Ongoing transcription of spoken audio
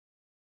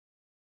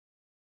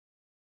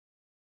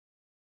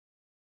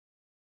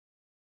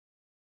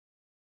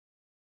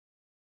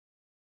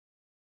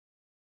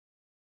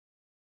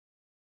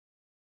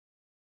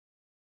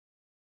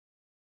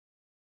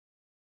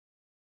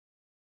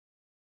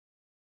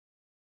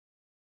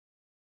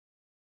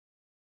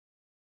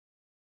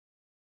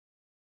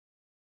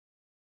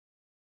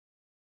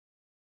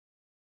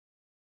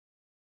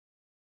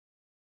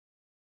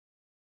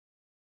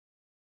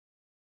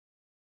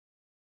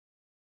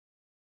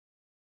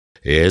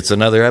It's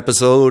another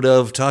episode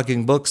of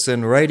Talking Books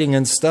and Writing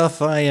and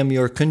Stuff. I am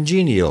your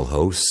congenial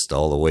host,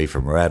 all the way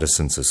from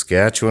Radisson,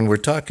 Saskatchewan. We're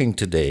talking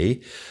today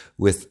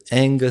with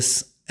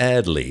Angus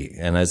Addley.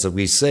 And as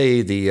we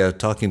say, the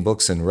Talking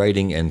Books and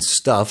Writing and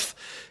Stuff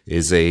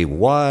is a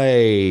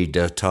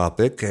wide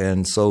topic.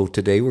 And so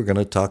today we're going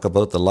to talk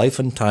about the life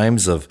and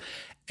times of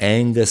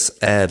Angus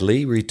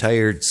Addley,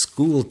 retired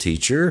school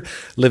teacher,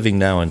 living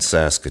now in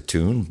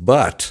Saskatoon.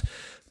 But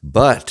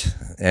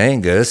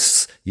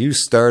Angus, you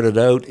started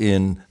out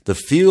in the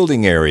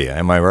Fielding area,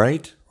 am I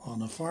right?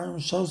 On a farm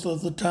south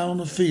of the town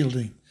of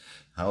Fielding.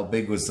 How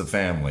big was the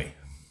family?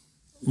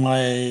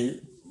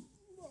 I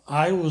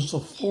was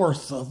the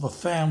fourth of a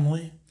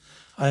family.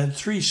 I had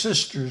three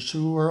sisters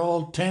who were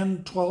all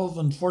 10, 12,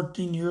 and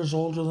 14 years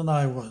older than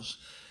I was.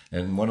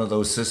 And one of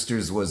those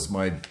sisters was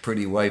my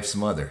pretty wife's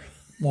mother.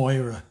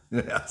 Moira.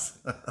 Yes.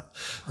 Right.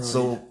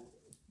 So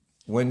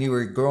when you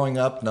were growing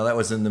up, now that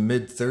was in the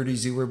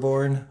mid-30s you were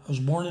born? I was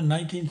born in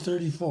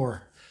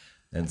 1934.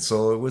 And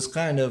so it was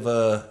kind of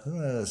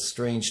a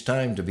strange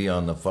time to be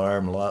on the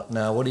farm.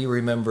 Now, what do you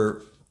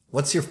remember?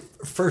 What's your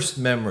first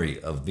memory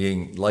of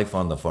being life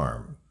on the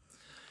farm?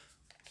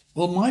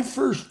 Well, my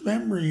first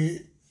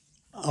memory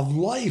of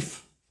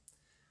life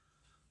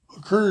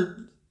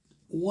occurred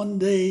one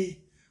day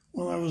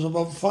when I was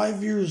about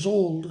 5 years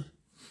old,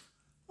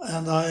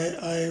 and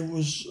I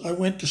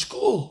went to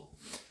school.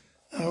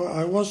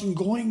 I wasn't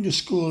going to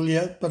school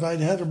yet, but I'd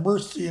had a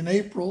birthday in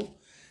April,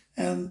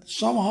 and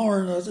somehow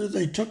or another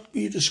they took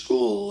me to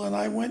school, and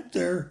I went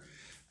there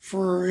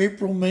for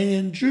April, May,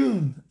 and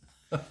June.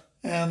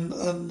 and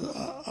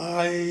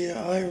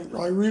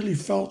I really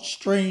felt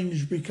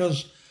strange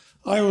because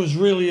I was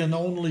really an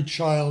only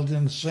child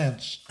in a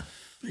sense,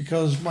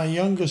 because my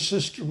youngest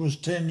sister was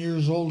 10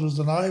 years older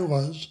than I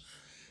was,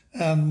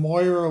 and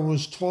Moira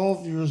was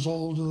 12 years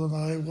older than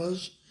I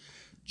was.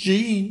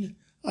 Jean,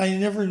 I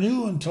never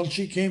knew until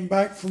she came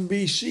back from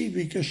BC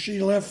because she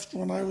left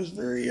when I was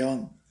very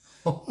young.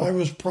 I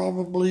was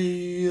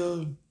probably,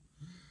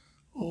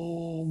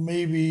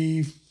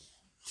 maybe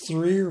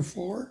 3 or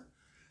 4.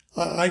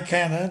 I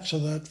can't answer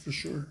that for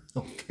sure.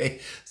 Okay.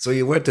 So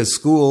you went to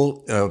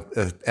school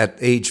at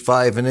age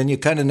 5, and then you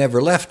kind of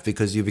never left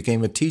because you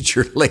became a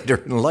teacher later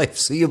in life.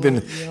 So you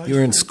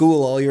were in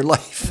school all your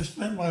life. I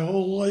spent my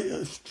whole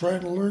life trying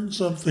to learn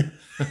something.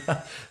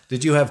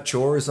 Did you have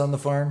chores on the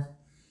farm?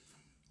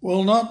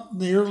 Well, not in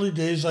the early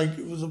days.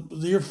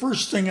 The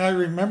first thing I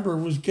remember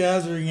was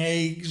gathering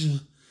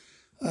eggs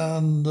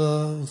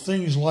and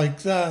things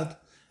like that.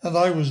 And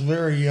I was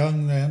very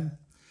young then.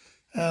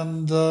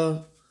 And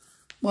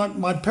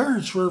my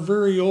parents were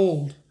very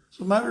old.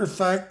 As a matter of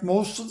fact,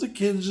 most of the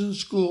kids in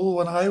school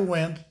when I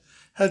went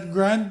had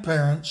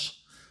grandparents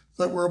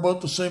that were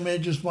about the same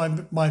age as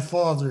my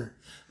father.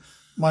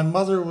 My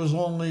mother was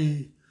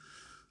only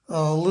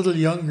a little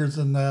younger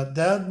than that.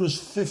 Dad was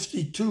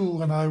 52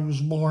 when I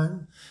was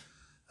born,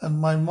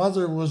 and my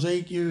mother was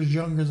 8 years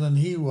younger than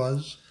he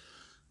was.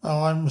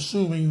 Now, I'm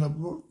assuming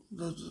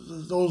that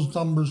those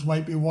numbers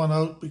might be one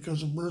out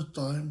because of birth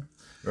time.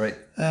 Right.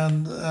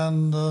 And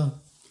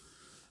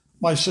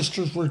my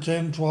sisters were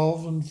 10,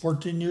 12, and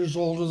 14 years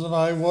older than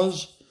I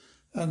was.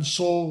 And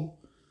so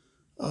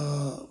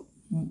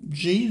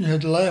Jean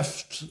had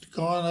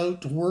gone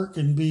out to work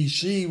in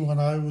BC when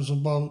I was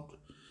about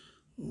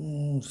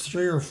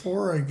 3 or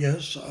 4, I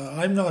guess.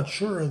 I'm not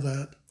sure of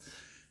that.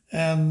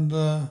 And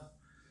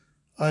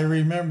I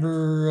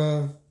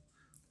remember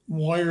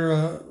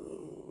Moira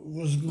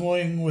was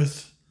going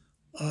with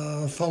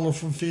a fellow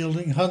from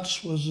Fielding.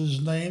 Hunts was his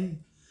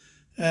name.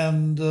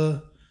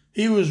 And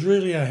he was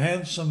really a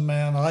handsome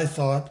man, I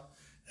thought,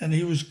 and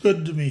he was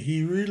good to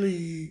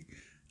me.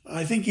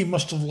 I think he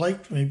must have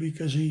liked me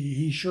because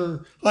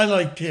I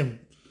liked him.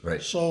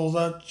 Right. So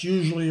that's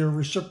usually a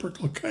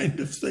reciprocal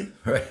kind of thing.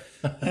 Right.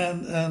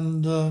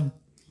 and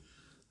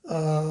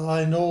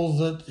I know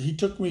that he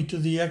took me to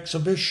the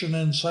exhibition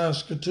in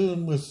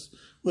Saskatoon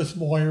with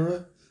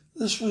Moira.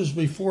 This was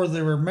before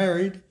they were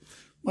married.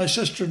 My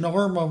sister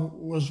Norma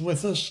was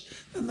with us,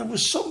 and there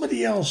was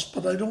somebody else,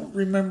 but I don't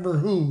remember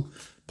who.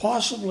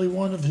 Possibly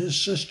one of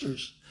his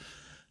sisters.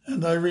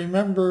 And I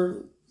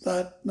remember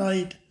that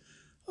night,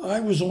 I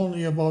was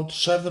only about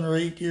 7 or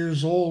 8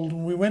 years old,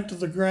 and we went to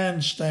the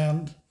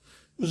grandstand.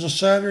 It was a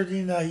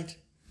Saturday night,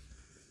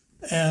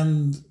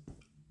 and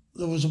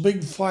there was a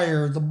big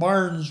fire. The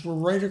barns were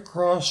right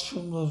across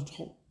from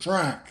the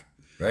track.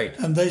 Right.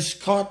 And they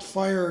caught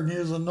fire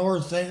near the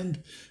north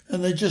end,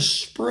 and they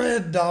just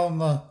spread down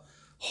the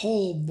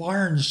whole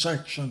barn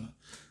section.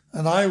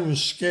 And I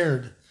was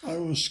scared. I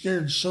was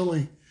scared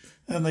silly.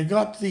 And they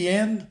got to the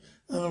end,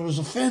 and there was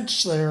a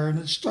fence there, and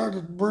it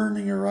started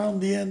burning around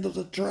the end of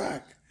the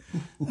track.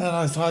 And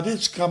I thought,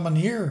 it's coming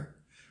here.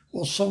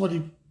 Well,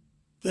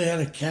 they had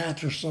a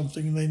cat or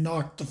something, and they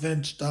knocked the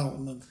fence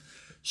down and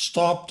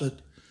stopped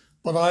it.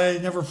 But I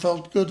never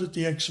felt good at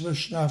the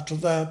exhibition after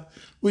that.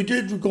 We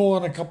did go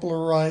on a couple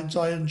of rides.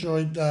 I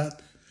enjoyed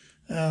that.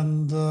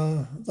 And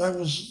that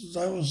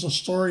was the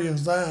story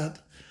of that.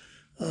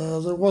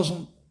 There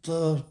wasn't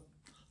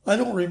I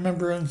don't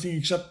remember anything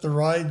except the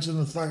rides and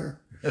the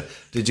fire.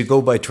 Did you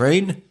go by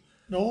train?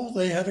 No,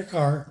 they had a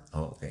car.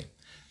 Oh, okay.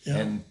 Yeah.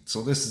 And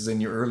so this is in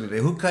your early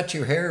days. Who cut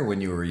your hair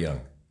when you were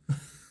young?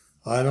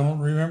 I don't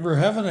remember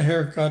having a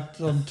haircut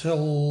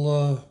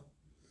until,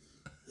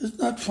 isn't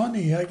that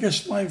funny? I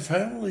guess my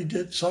family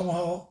did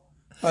somehow.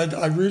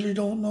 I really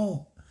don't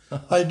know.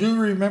 I do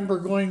remember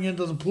going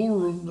into the pool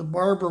room. The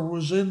barber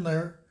was in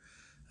there,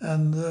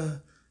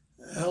 and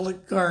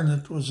Alec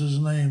Garnett was his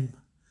name.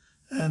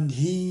 And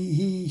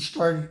he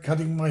started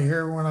cutting my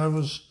hair when I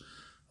was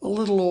a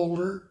little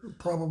older,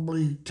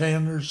 probably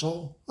 10 or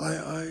so.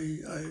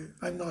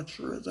 I'm not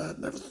sure of that.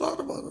 Never thought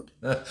about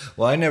it.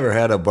 Well, I never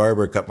had a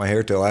barber cut my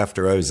hair till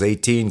after I was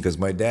 18 because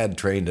my dad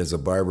trained as a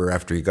barber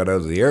after he got out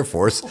of the Air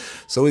Force.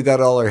 So we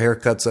got all our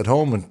haircuts at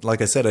home. And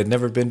like I said, I'd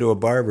never been to a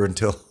barber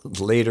until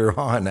later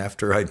on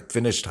after I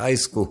finished high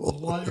school.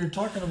 While you're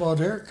talking about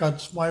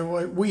haircuts, my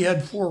wife, we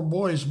had 4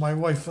 boys, my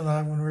wife and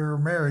I, when we were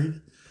married.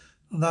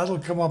 And that'll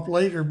come up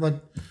later,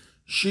 but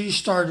she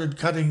started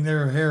cutting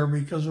their hair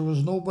because there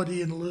was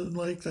nobody in Loon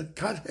Lake that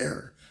cut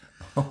hair.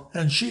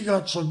 And she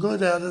got so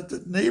good at it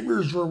that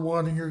neighbors were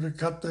wanting her to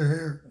cut their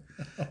hair.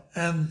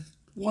 And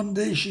one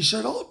day she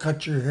said, I'll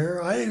cut your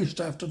hair. I used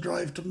to have to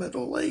drive to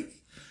Meadow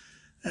Lake.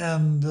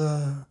 And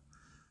that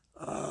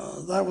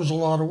was a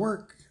lot of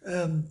work.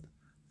 And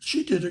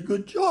she did a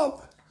good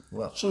job.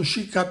 Well, so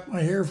she cut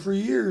my hair for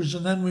years.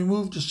 And then we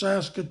moved to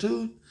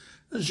Saskatoon.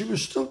 And she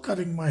was still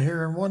cutting my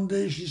hair. And one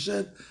day she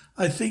said,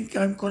 I think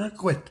I'm going to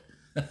quit.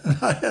 And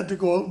I had to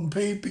go out and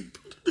pay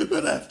people to do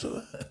it after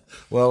that.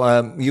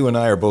 Well, you and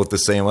I are both the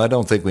same. I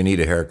don't think we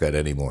need a haircut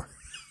anymore.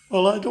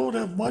 Well, I don't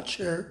have much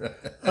hair.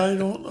 I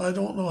don't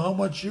know how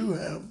much you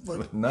have,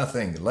 but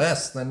nothing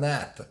less than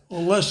that.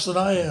 Well, less than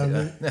I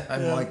have. Yeah.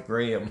 I'm like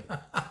Graham.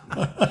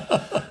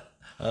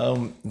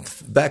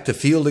 Back to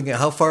Fielding.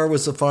 How far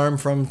was the farm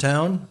from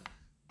town?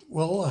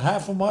 Well,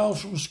 half a mile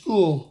from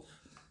school.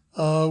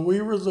 We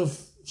were the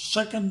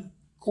second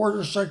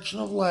quarter section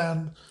of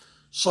land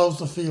south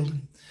of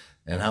Fielding.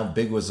 And how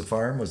big was the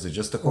farm? Was it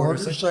just a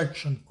quarter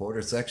section?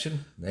 Quarter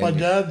section? My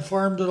dad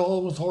farmed it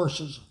all with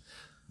horses.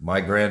 My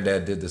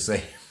granddad did the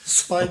same.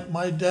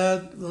 My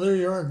dad, there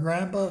you are,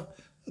 Grandpa,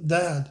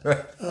 Dad.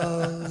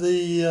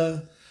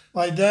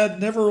 My dad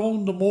never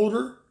owned a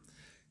motor.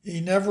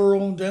 He never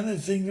owned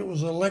anything that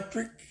was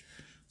electric.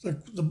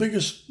 The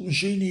biggest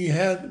machine he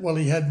had, well,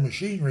 he had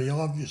machinery,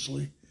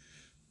 obviously,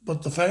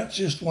 but the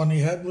fanciest one he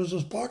had was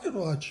his pocket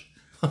watch.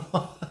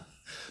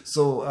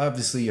 So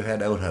obviously you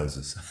had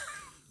outhouses.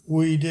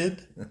 We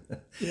did.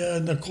 Yeah,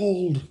 in the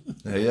cold.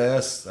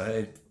 Yes,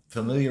 I'm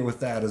familiar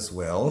with that as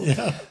well.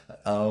 Yeah.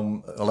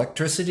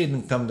 Electricity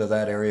didn't come to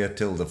that area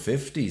till the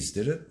 50s,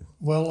 did it?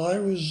 Well, I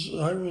was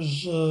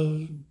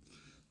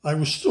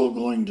still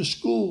going to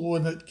school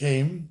when it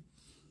came.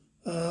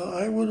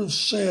 I would have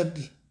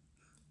said,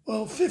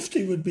 well,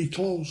 50 would be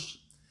close.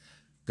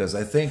 Because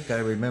I think I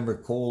remember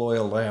coal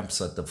oil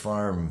lamps at the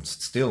farm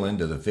still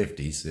into the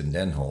 50s in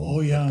Denholm.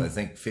 Oh, yeah. I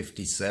think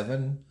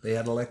 57 they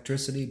had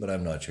electricity, but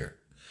I'm not sure.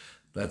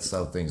 That's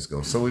how things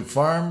go. So we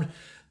farmed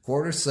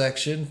quarter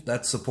section.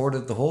 That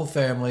supported the whole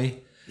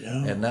family.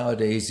 Yeah. And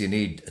nowadays you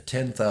need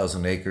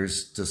 10,000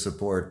 acres to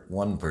support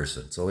one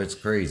person. So it's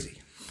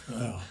crazy.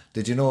 Wow.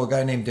 Did you know a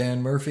guy named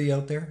Dan Murphy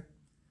out there?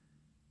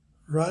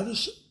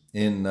 Radisson?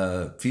 In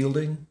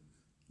Fielding?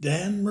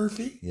 Dan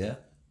Murphy? Yeah.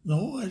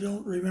 No, I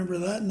don't remember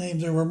that name.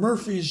 There were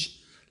Murphys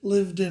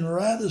lived in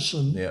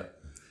Radisson. Yeah.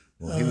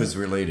 Well, he was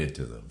related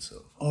to them,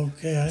 so.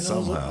 Okay, I know.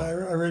 Somehow.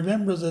 I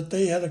remember that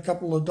they had a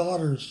couple of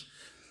daughters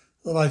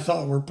that I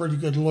thought were pretty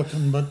good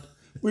looking, but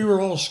we were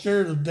all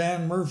scared of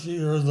Dan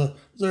Murphy or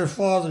their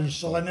fathers,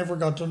 so I never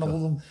got to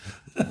know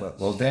them.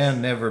 Well,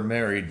 Dan never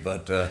married,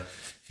 but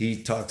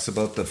he talks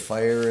about the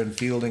fire in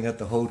Fielding at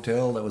the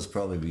hotel. That was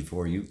probably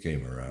before you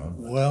came around.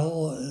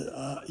 Well,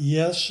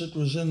 yes, it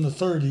was in the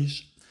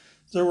 30s.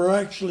 There were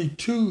actually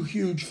 2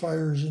 huge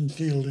fires in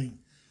Fielding.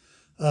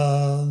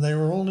 They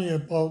were only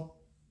about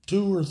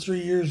 2 or 3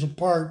 years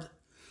apart.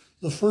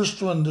 The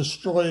first one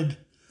destroyed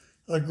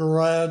a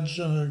garage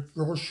and a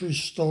grocery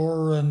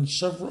store and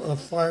several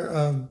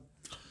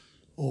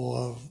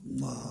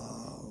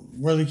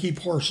where they keep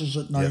horses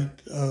at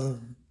night. Yeah.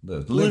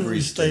 The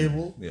livery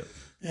stable. Yeah.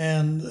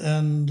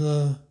 And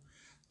a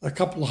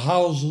couple of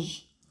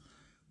houses.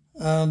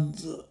 And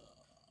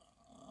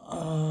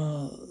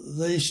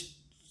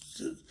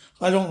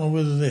I don't know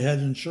whether they had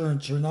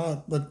insurance or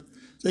not, but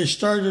they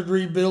started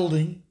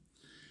rebuilding,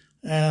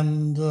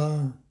 and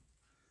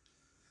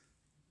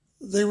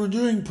they were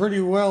doing pretty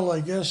well,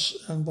 I guess,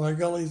 and by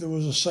golly, there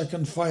was a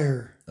second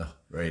fire. Oh,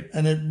 right.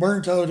 And it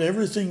burnt out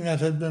everything that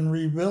had been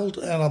rebuilt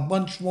and a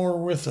bunch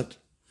more with it.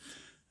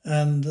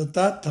 And at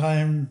that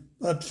time,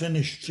 that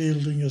finished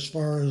Fielding as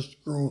far as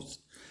growth.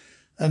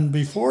 And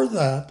before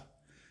that,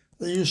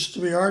 there used to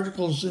be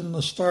articles in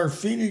the Star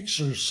Phoenix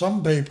or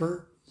some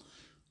paper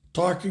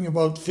talking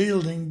about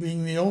Fielding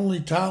being the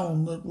only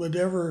town that would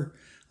ever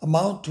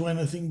amount to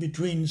anything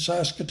between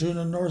Saskatoon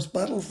and North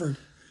Battleford.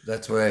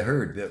 That's what I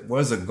heard. It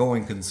was a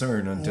going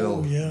concern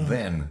until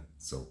then.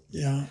 So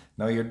Yeah.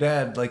 now your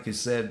dad, like you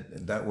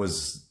said, that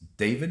was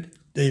David?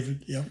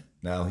 David, yeah.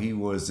 Now he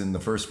was in the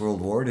First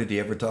World War. Did he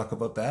ever talk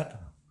about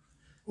that?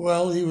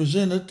 Well, he was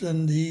in it,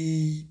 and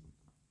he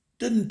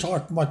didn't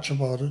talk much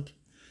about it.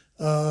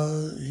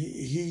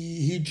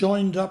 He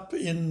joined up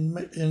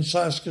in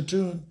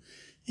Saskatoon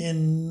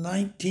in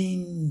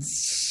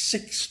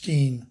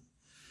 1916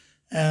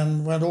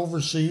 and went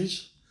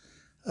overseas.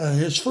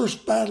 His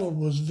first battle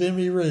was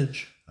Vimy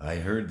Ridge. I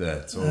heard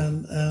that. So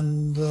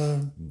And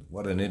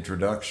what an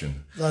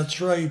introduction. that's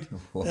right.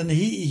 And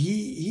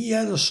he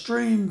had a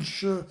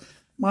strange.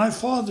 My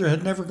father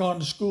had never gone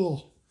to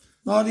school,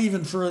 not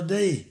even for a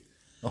day.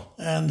 Oh.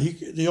 And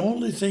the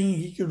only thing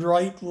he could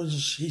write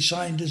was he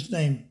signed his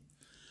name,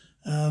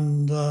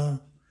 and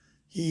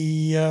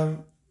he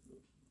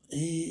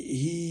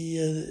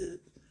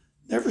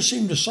never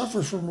seemed to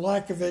suffer from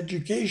lack of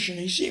education.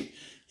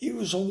 He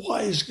was a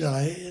wise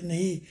guy,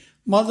 and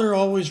mother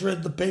always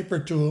read the paper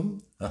to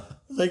him.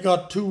 They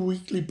got 2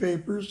 weekly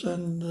papers,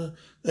 and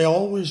they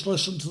always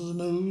listened to the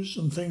news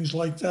and things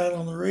like that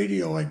on the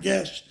radio, I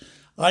guess.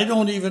 I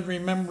don't even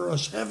remember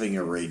us having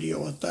a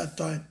radio at that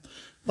time,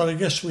 but I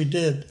guess we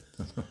did.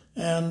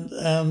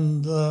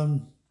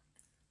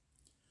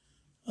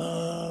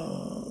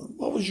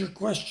 What was your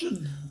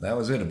question? That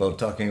was it, about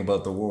talking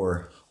about the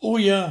war. Oh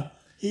yeah,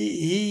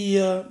 he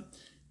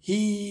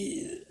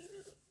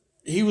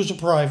was a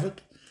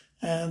private,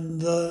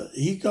 and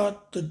he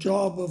got the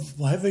job of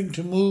having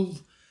to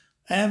move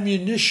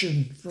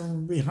ammunition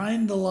from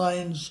behind the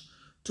lines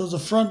to the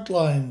front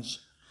lines,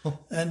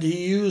 and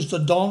he used a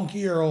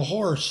donkey or a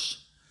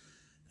horse,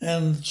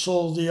 and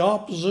so the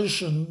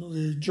opposition,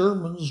 the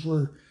Germans,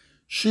 were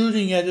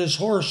shooting at his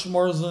horse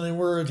more than they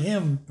were at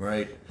him.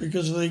 Right.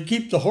 Because if they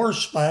keep the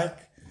horse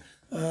back,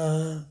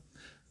 then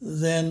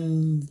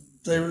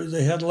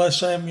they had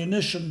less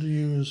ammunition to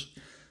use.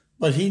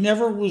 But he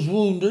never was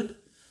wounded.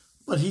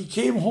 But he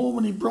came home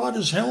and he brought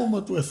his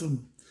helmet with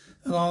him.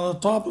 And on the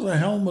top of the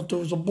helmet there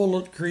was a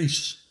bullet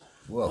crease,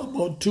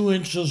 about 2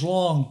 inches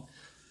long.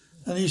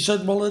 And he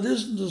said, well, it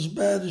isn't as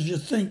bad as you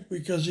think,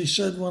 because he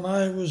said, when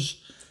I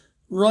was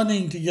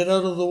running to get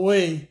out of the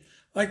way,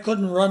 I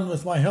couldn't run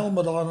with my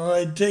helmet on, and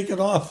I'd take it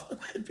off and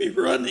I'd be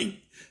running,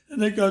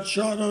 and it got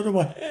shot out of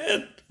my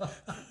hand.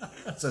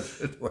 That's a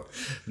good one.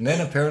 And then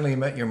apparently you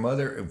met your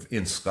mother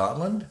in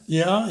Scotland?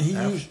 Yeah, he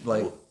used...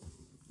 Like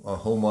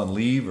home on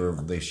leave, or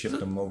they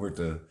shipped him over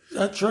to...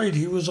 That's right,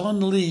 he was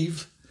on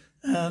leave,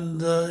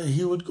 and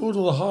he would go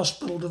to the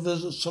hospital to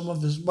visit some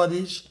of his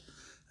buddies,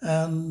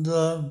 and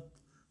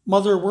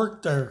mother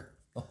worked there.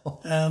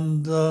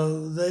 And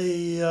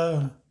they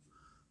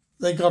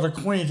got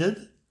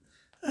acquainted.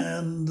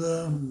 And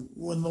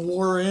when the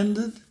war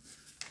ended,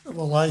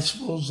 well, I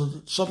suppose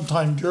that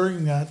sometime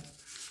during that,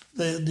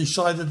 they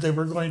decided they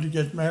were going to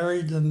get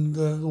married, and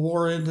the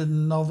war ended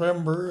in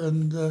November,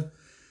 and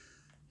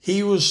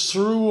he was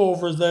through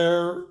over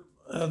there,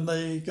 and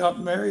they got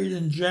married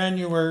in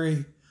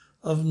January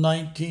of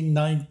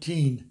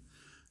 1919.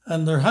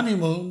 And their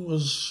honeymoon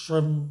was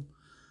from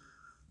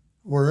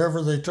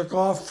wherever they took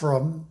off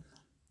from,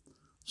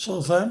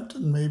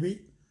 Southampton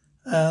maybe.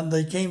 And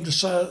they came to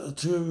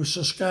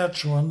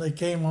Saskatchewan. They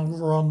came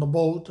over on the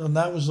boat, and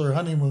that was their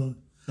honeymoon.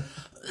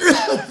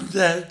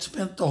 They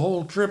spent the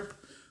whole trip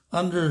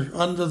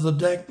under the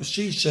deck,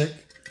 seasick,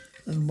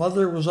 and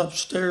mother was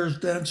upstairs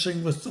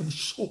dancing with the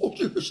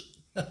soldiers.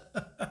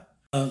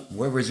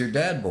 Where was your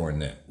dad born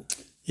then?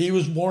 He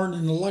was born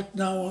in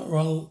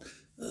Lucknow,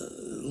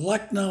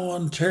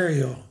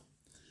 Ontario,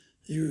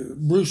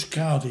 Bruce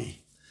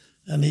County,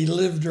 and he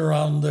lived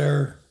around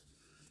there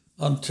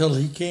until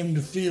he came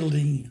to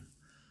Fielding.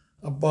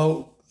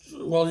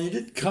 He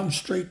didn't come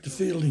straight to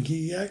Fielding.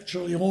 He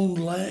actually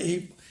owned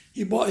land.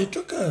 He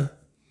took a,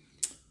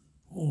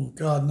 oh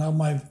God, now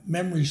my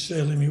memory's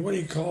failing me. What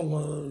do you call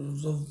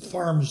the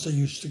farms they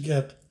used to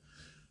get?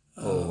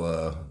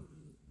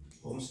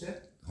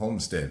 Homestead?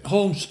 Homestead.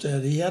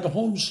 Homestead. He had a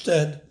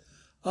homestead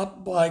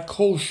up by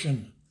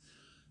Cochin.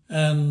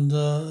 And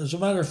as a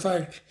matter of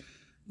fact,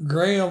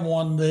 Graham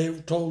one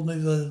day told me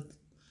the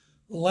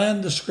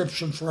land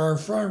description for our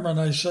farm, and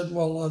I said,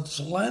 well, it's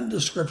a land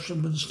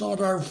description, but it's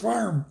not our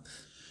farm.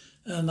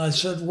 And I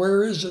said,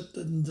 where is it?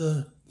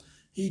 And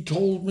he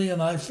told me,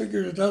 and I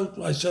figured it out.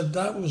 I said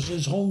that was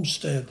his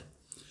homestead,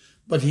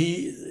 but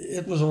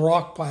it was a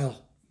rock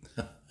pile,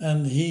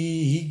 and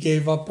he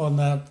gave up on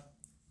that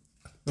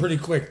pretty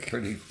quick.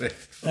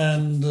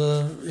 And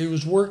he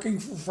was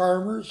working for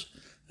farmers,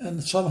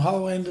 and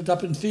somehow ended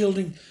up in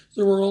Fielding.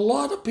 There were a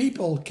lot of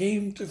people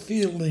came to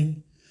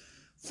Fielding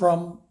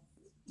from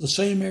the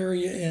same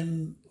area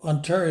in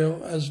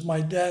Ontario as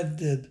my dad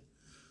did.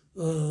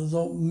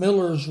 The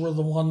Millers were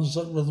the ones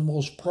that were the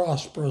most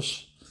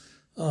prosperous.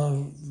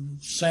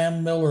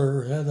 Sam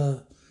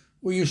Miller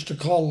we used to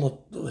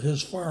call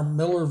his farm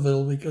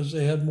Millerville because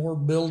they had more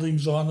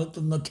buildings on it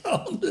than the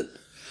town did.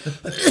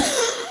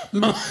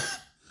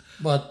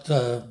 But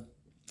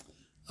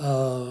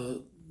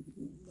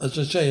as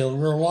I say, there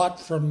were a lot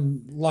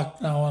from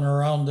Lucknow and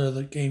around there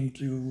that came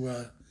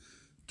to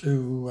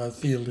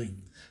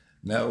Fielding.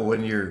 Now,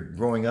 when you're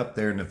growing up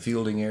there in the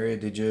Fielding area,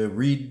 did you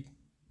read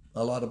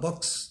a lot of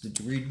books? Did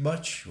you read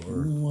much?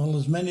 Or Well,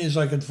 as many as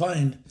I could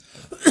find.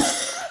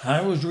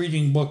 I was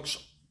reading books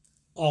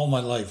all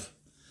my life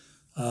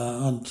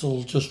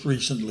until just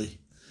recently.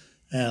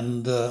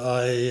 And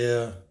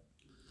I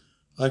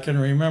can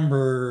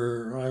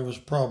remember I was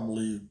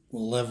probably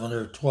 11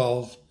 or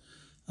 12,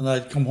 and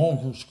I'd come home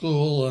from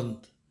school, and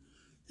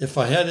if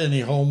I had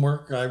any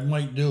homework, I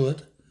might do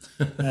it.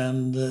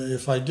 And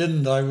if I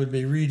didn't, I would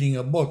be reading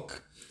a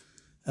book.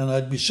 And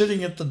I'd be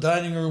sitting at the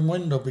dining room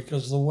window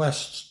because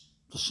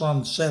the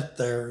sun set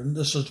there, and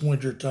this is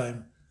winter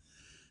time.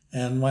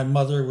 And my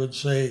mother would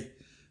say,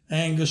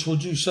 "Angus,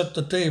 would you set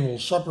the table?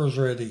 Supper's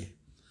ready."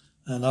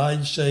 And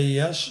I'd say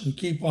yes and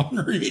keep on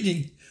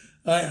reading.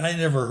 I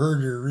never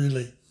heard her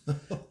really.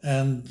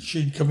 And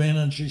she'd come in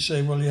and she'd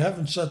say, "Well, you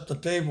haven't set the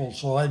table."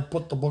 So I'd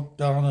put the book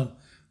down, and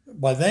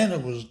by then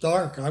it was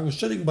dark. I was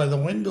sitting by the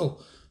window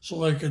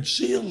so I could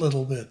see a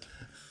little bit.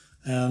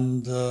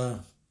 And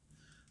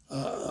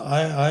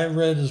I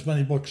read as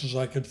many books as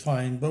I could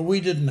find, but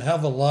we didn't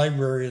have a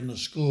library in the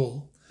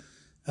school.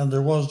 And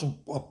there was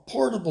a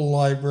portable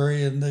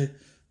library, and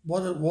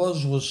what it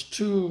was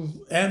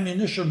 2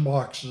 ammunition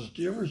boxes.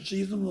 Do you ever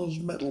see them, those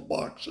metal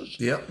boxes?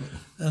 Yep.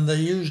 And they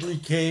usually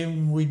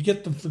we'd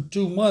get them for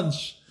 2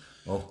 months.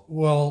 Oh.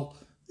 Well,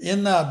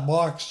 in that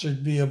box,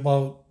 there'd be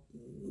about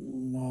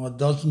a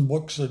dozen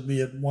books that'd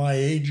be at my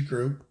age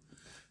group,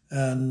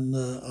 and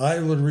I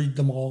would read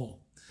them all.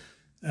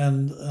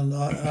 And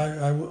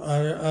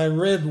I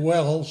read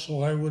well,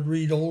 so I would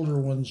read older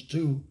ones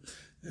too,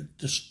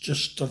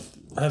 just to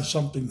have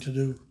something to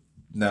do.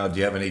 Now, do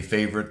you have any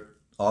favorite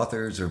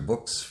authors or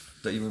books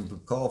that you would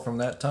recall from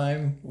that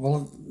time?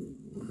 Well,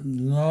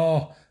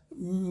 no.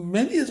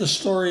 Many of the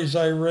stories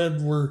I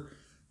read were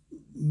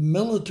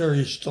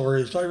military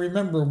stories. I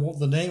remember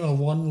the name of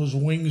one was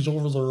Wings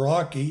Over the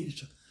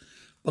Rockies,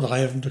 but I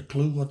haven't a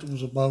clue what it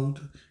was about,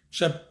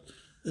 except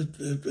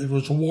it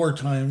was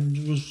wartime.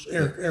 It was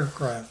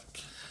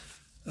aircraft.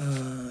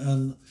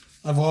 And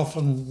I've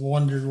often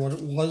wondered what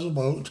it was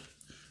about,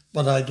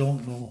 but I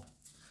don't know.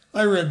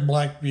 I read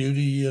Black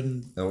Beauty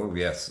and Oh,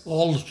 yes.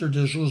 all the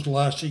traditions,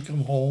 Lassie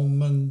Come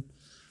Home, and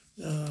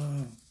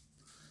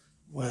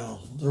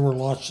well, there were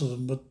lots of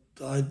them, but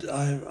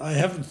I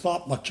haven't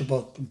thought much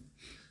about them.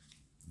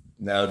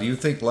 Now, do you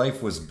think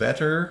life was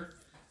better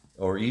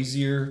or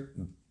easier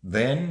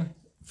then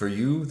for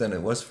you than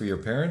it was for your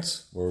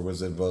parents, or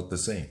was it about the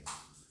same?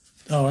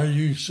 Now, are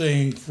you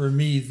saying for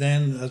me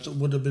then as it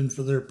would have been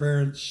for their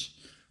parents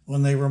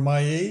when they were my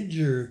age,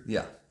 or?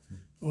 Yeah.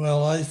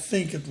 Well, I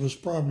think it was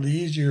probably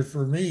easier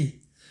for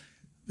me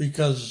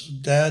because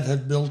Dad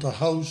had built a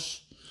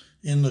house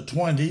in the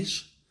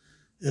 20s.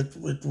 It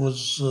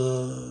was,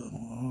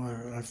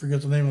 I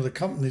forget the name of the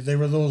company. They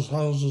were those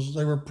houses,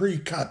 they were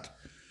pre-cut.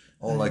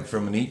 Oh, like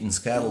from an Eaton's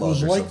catalog. It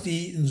was or like something. the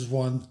Eaton's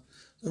one.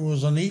 There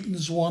was an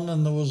Eaton's one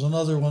and there was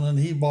another one, and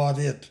he bought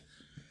it.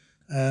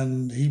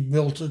 And he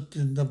built it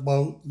in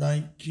about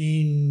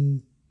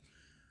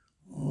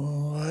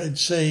I'd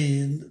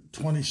say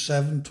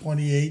 27,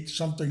 28,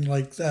 something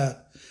like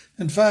that.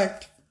 In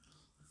fact,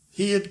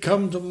 he had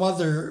come to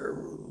Mother,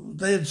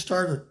 they had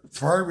started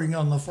farming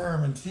on the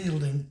farm in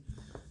Fielding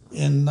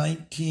in I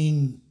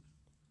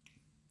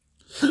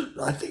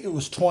think it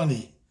was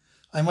 20.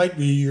 I might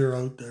be a year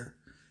out there.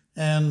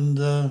 And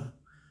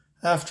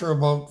after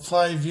about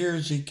 5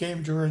 years, he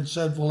came to her and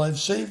said, "Well, I've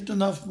saved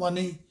enough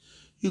money.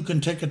 You can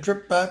take a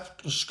trip back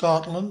to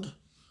Scotland,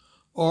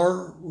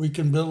 or we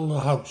can build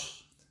a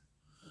house."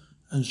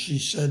 And she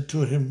said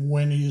to him,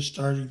 "When are you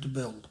starting to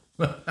build?"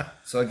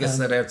 So I guess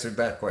that answered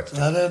that question.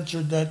 That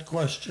answered that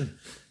question.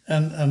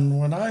 And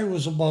when I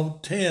was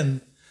about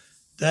 10,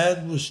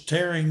 Dad was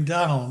tearing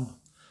down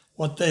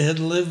what they had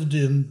lived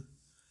in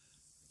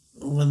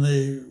when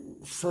they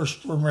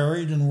first were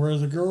married and where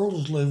the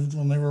girls lived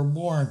when they were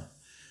born.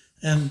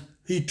 And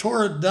he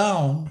tore it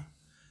down,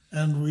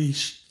 and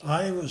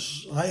I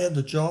had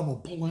the job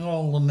of pulling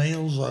all the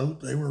nails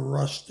out. They were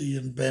rusty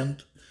and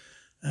bent.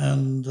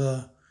 And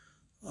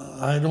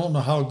I don't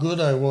know how good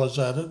I was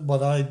at it,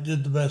 but I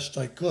did the best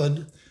I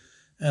could.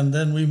 And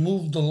then we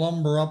moved the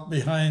lumber up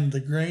behind the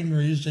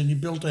granaries, and he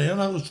built a hen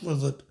house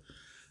with it.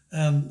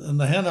 And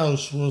the hen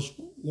house was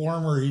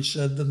warmer, he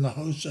said, than the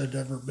house I'd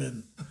ever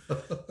been.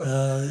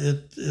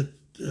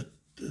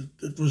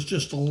 It was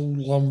just old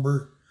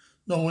lumber,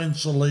 no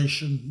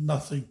insulation,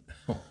 nothing.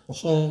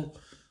 So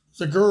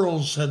the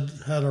girls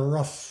had a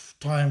rough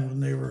time when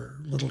they were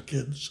little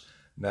kids.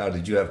 Now,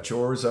 did you have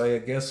chores, I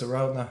guess,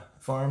 around the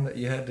farm that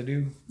you had to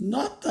do?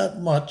 Not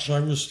that much. I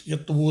was to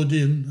get the wood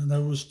in, and I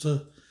was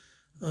to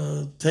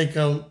take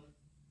out,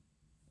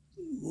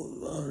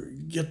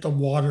 get the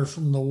water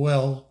from the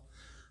well,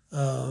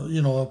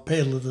 a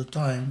pail at a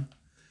time,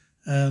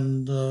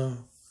 and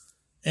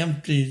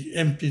empty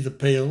the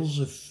pails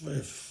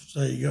if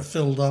they got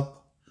filled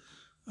up.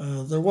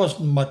 There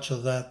wasn't much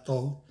of that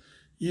though.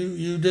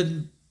 You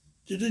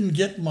didn't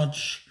get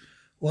much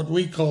what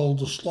we called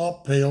the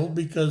slop pail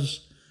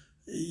because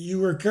you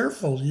were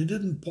careful. You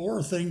didn't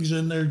pour things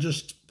in there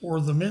just to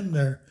pour them in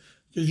there.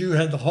 because you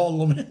had to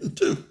haul them in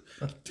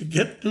to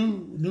get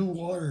new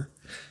water.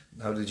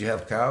 Now, did you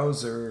have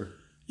cows or?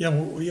 Yeah,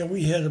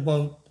 we had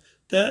about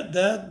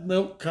Dad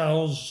milked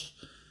cows.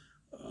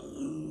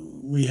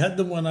 We had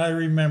them when I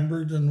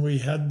remembered, and we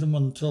had them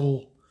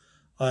until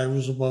I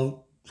was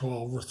about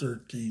 12 or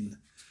 13.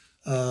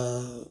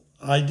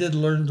 I did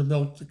learn to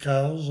milk the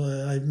cows.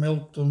 I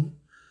milked them.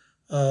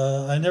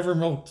 I never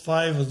milked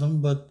 5 of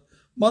them, but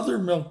Mother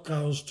milked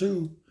cows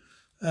too,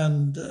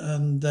 and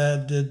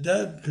Dad did.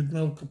 Dad could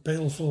milk a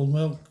pailful of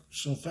milk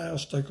so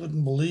fast I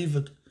couldn't believe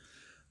it.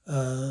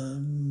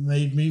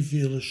 Made me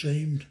feel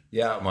ashamed.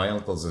 Yeah, my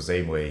uncle's the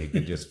same way. He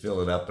could just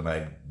fill it up and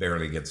I'd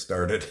barely get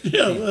started.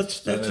 Yeah,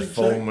 that's and the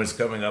foam was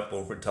coming up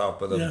over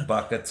top of the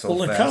bucket so fast.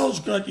 Well, the cows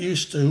got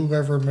used to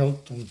whoever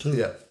milked them too.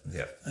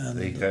 Yeah. And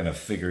they kind of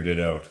figured it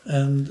out.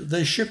 And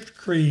they shipped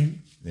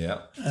cream.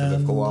 Yeah, to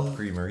the co-op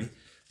creamery.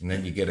 And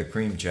then you get a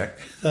cream check.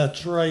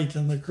 That's right.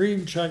 And the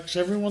cream checks,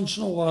 every once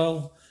in a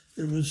while,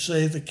 it would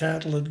say the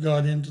cattle had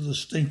got into the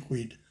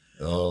stinkweed.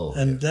 Oh,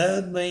 and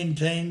Dad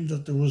maintained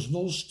that there was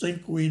no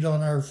stinkweed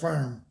on our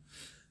farm,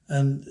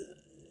 and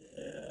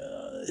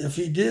if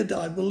he did,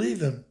 I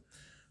believe him.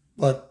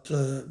 But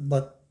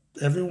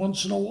every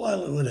once in a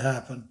while it would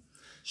happen.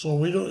 So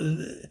we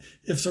don't.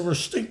 If there was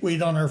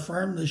stinkweed on our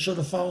farm, they should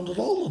have found it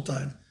all the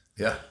time.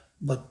 Yeah.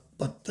 But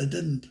they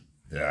didn't.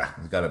 Yeah,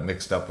 we got it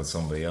mixed up with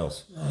somebody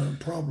else.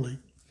 Probably.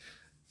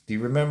 Do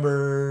you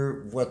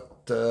remember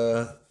what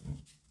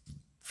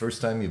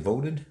first time you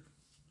voted?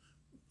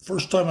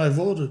 First time I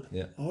voted?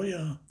 Yeah. Oh,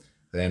 yeah.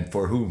 And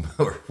for whom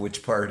or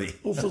which party?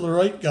 Oh, for the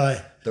right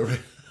guy.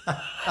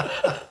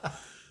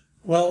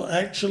 Well,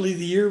 actually,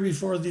 the year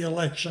before the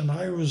election,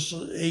 I was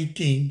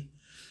 18.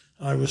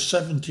 I was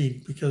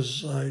 17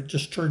 because I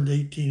just turned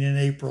 18 in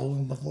April,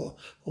 and the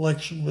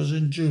election was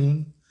in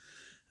June.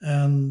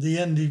 And the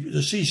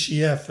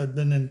CCF had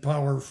been in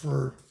power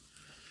for,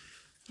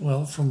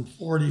 well, from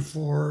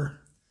 44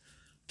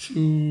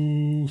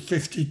 to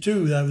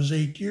 52. That was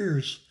 8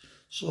 years.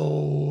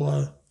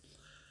 So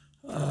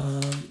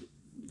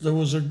there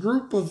was a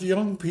group of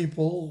young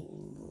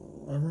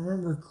people. I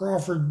remember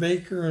Crawford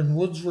Baker and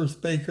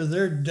Woodsworth Baker.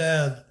 Their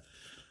dad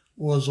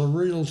was a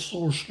real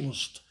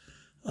socialist.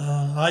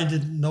 I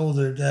didn't know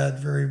their dad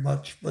very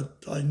much,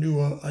 but I knew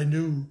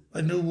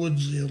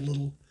Woodsy a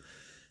little,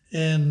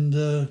 and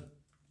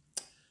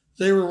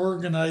they were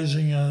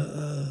organizing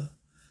a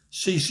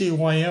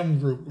CCYM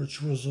group,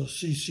 which was a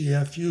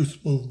CCF youth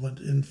movement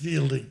in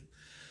Fielding,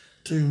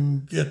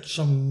 to get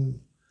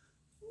some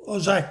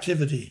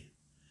activity.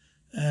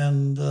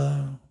 And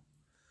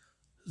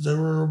there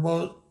were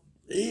about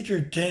 8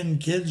 or 10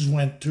 kids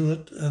went to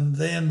it, and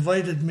they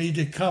invited me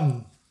to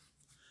come.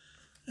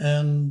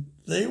 And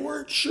they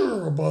weren't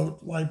sure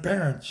about my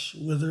parents,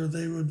 whether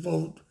they would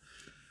vote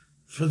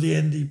for the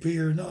NDP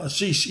or not,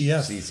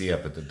 CCF.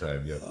 CCF at the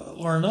time, yeah.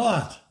 Or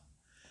not.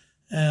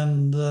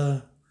 And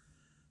I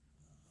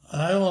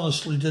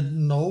honestly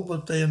didn't know,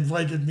 but they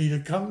invited me to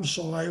come,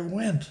 so I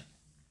went.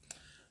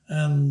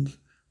 And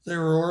they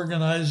were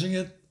organizing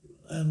it,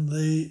 and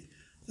they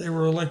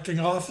were electing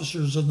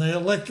officers, and they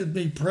elected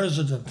me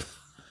president.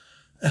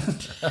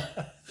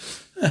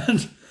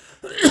 And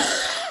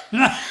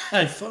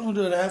I found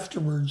out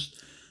afterwards,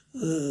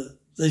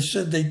 they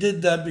said they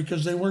did that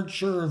because they weren't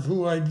sure of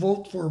who I'd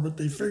vote for, but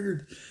they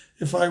figured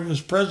if I was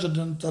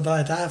president that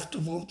I'd have to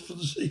vote for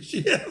the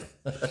CCF.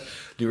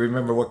 Do you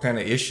remember what kind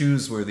of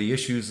issues were the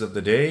issues of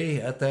the day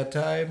at that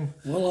time?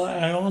 Well,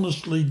 I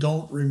honestly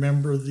don't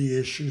remember the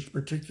issues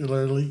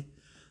particularly.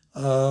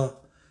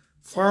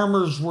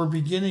 Farmers were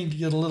beginning to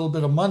get a little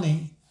bit of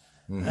money,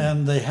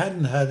 and they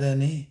hadn't had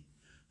any.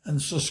 And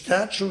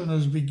Saskatchewan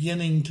was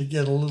beginning to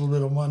get a little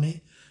bit of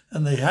money,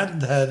 and they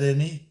hadn't had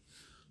any.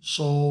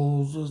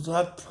 So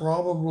that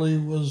probably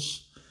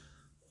was,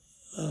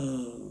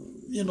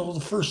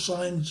 the first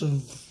signs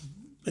of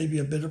maybe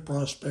a bit of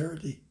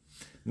prosperity.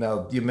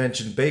 Now, you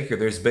mentioned Baker.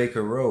 There's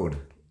Baker Road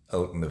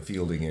out in the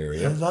Fielding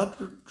area. And that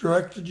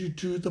directed you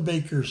to the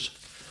Bakers.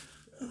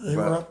 They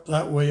were up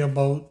that way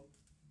about,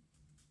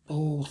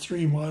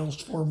 3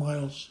 miles, 4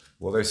 miles.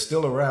 Well, they're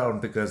still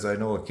around because I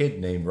know a kid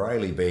named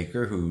Riley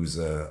Baker who's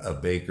a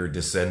Baker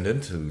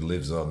descendant who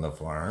lives on the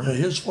farm. Yeah,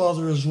 his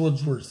father is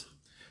Woodsworth.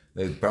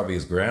 Probably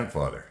his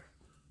grandfather.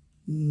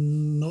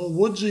 No,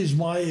 Woodsy's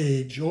my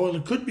age. Oh,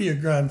 it could be a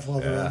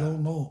grandfather. Yeah. I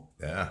don't know.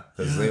 Yeah,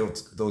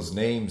 because those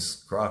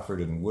names,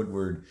 Crawford and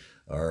Woodward,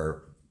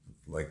 are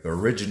like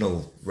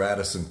original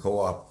Radisson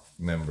Co-op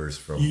members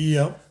from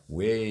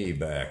way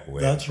back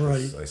when. That's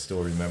right. I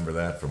still remember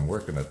that from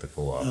working at the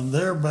co-op. And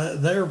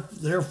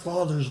their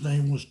father's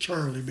name was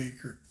Charlie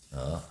Baker.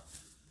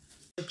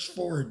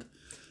 Ford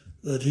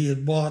that he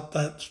had bought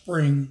that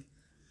spring,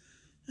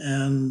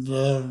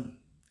 and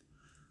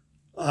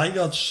I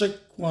got sick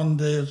one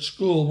day at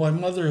school. My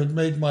mother had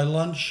made my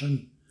lunch,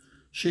 and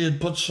she had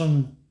put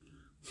some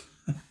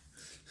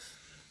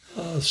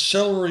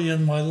celery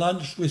in my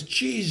lunch with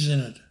cheese in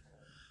it.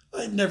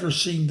 I'd never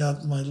seen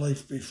that in my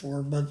life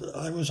before, but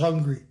I was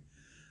hungry.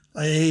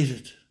 I ate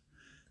it.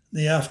 In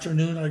the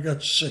afternoon, I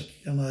got sick,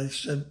 and I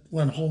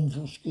went home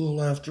from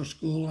school after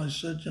school. I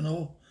said,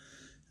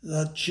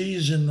 that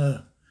cheese in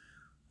the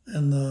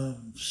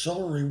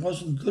celery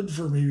wasn't good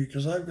for me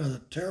because I've got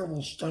a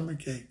terrible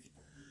stomach ache.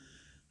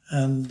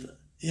 And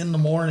in the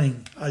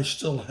morning, I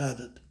still had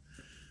it.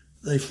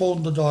 They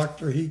phoned the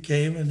doctor. He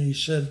came and he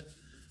said,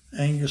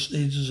 Angus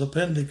needs his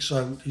appendix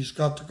out. He's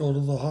got to go to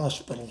the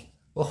hospital.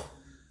 Oh.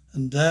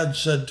 And Dad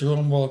said to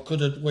him, well,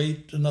 could it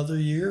wait another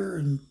year?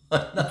 And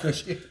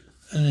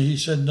he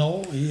said,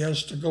 no, he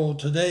has to go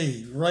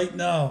today, right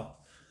now.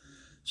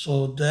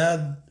 So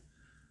Dad,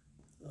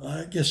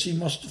 I guess he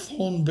must have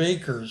phoned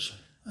Baker's,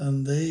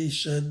 and they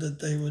said that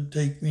they would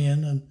take me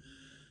in. And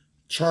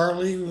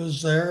Charlie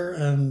was there,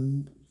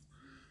 and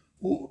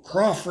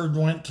Crawford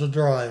went to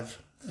drive,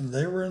 and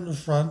they were in the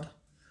front,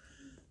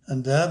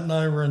 and Dad and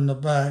I were in the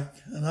back,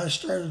 and I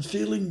started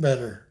feeling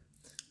better.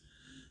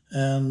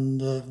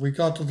 And we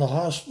got to the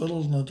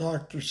hospital, and the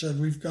doctor said,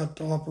 we've got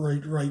to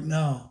operate right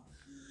now.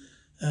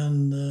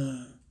 And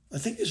I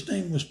think his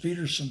name was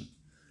Peterson.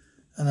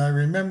 And I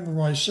remember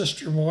my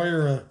sister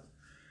Moira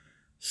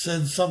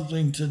said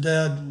something to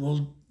Dad,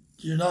 well,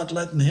 you're not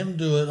letting him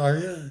do it, are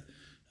you?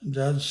 And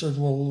Dad said,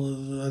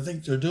 well, I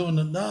think they're doing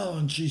it now.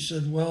 And she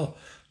said, well,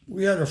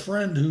 we had a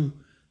friend who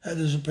had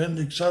his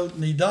appendix out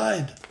and he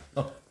died.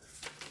 Oh.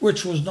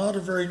 Which was not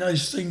a very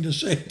nice thing to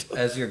say to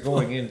as you're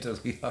going into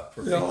the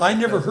operation. I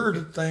never heard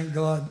it, thank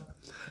God.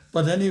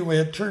 But anyway,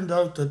 it turned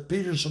out that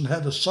Peterson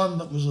had a son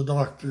that was a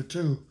doctor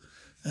too.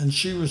 And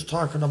she was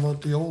talking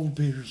about the old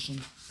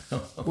Peterson,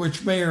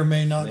 which may or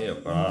may not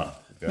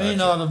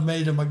have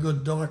made him a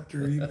good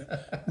doctor. He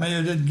may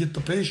have didn't get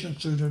the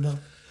patient suited up.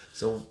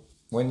 So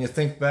when you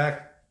think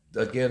back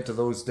again to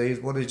those days,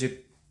 what did you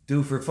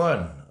do for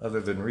fun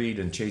other than read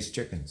and chase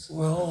chickens?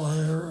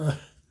 Well,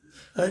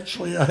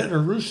 actually, I had a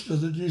rooster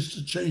that used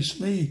to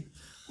chase me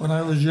when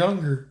I was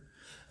younger,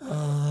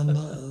 and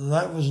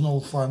that was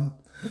no fun.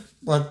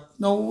 But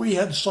no, we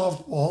had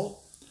softball.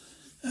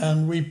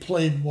 And we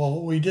played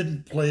ball. We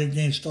didn't play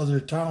against other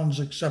towns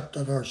except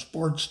at our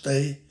sports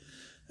day.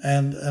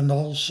 And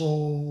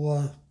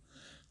also,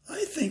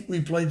 I think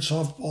we played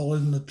softball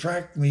in the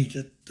track meet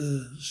at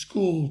the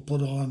school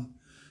put on.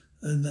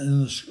 And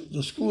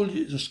the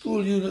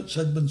school units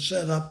had been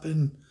set up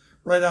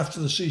right after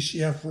the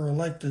CCF were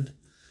elected.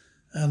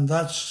 And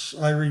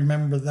I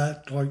remember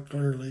that quite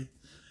clearly.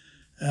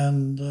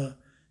 And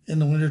in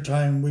the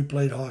wintertime, we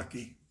played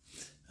hockey.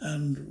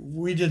 And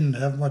we didn't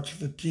have much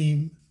of a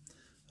team.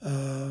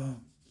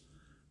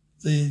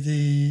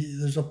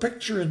 There's a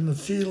picture in the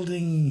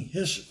Fielding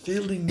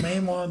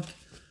Maymont,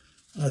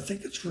 I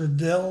think it's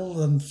Riddell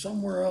and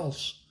somewhere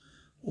else,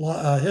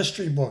 a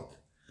history book,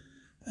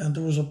 and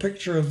there was a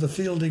picture of the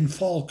Fielding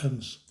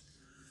Falcons,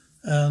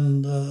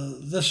 and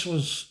this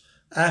was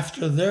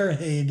after their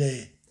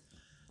heyday,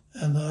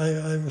 and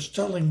I was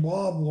telling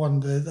Bob one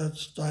day,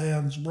 that's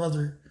Diane's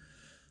brother,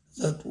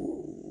 that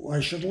I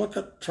should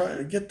try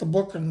to get the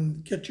book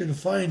and get you to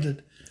find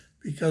it,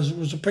 because it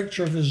was a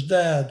picture of his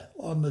dad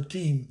on the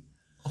team.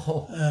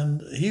 Oh.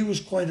 And he was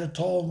quite a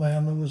tall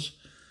man. At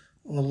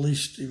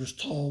least he was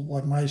tall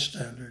by my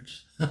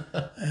standards.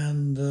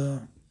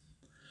 And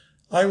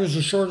I was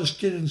the shortest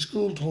kid in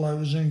school till I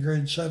was in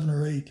grade 7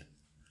 or 8.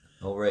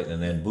 Oh, right,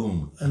 and then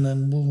boom.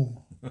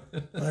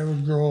 I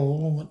would go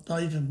home at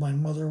night and my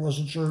mother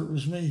wasn't sure it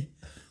was me.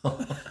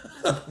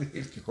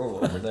 You'd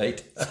go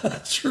overnight.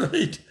 That's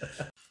right.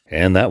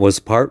 And that was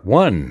part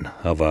 1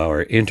 of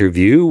our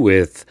interview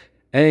with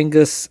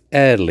Angus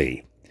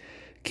Addley.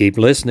 Keep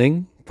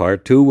listening.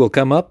 Part 2 will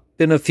come up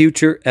in a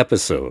future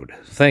episode.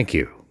 Thank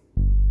you.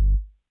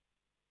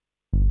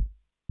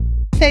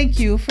 Thank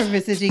you for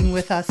visiting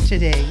with us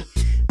today.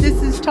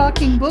 This is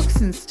Talking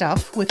Books and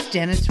Stuff with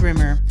Dennis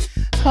Rimmer.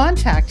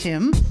 Contact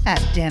him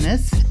at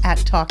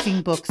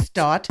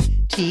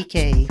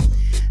dennis@talkingbooks.tk.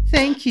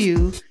 Thank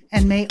you,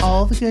 and may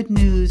all the good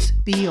news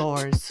be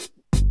yours.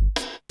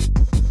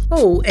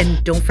 Oh,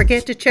 and don't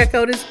forget to check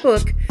out his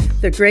book,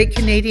 The Great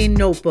Canadian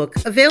Notebook,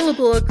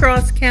 available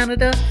across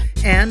Canada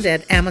and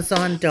at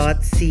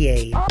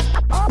amazon.ca.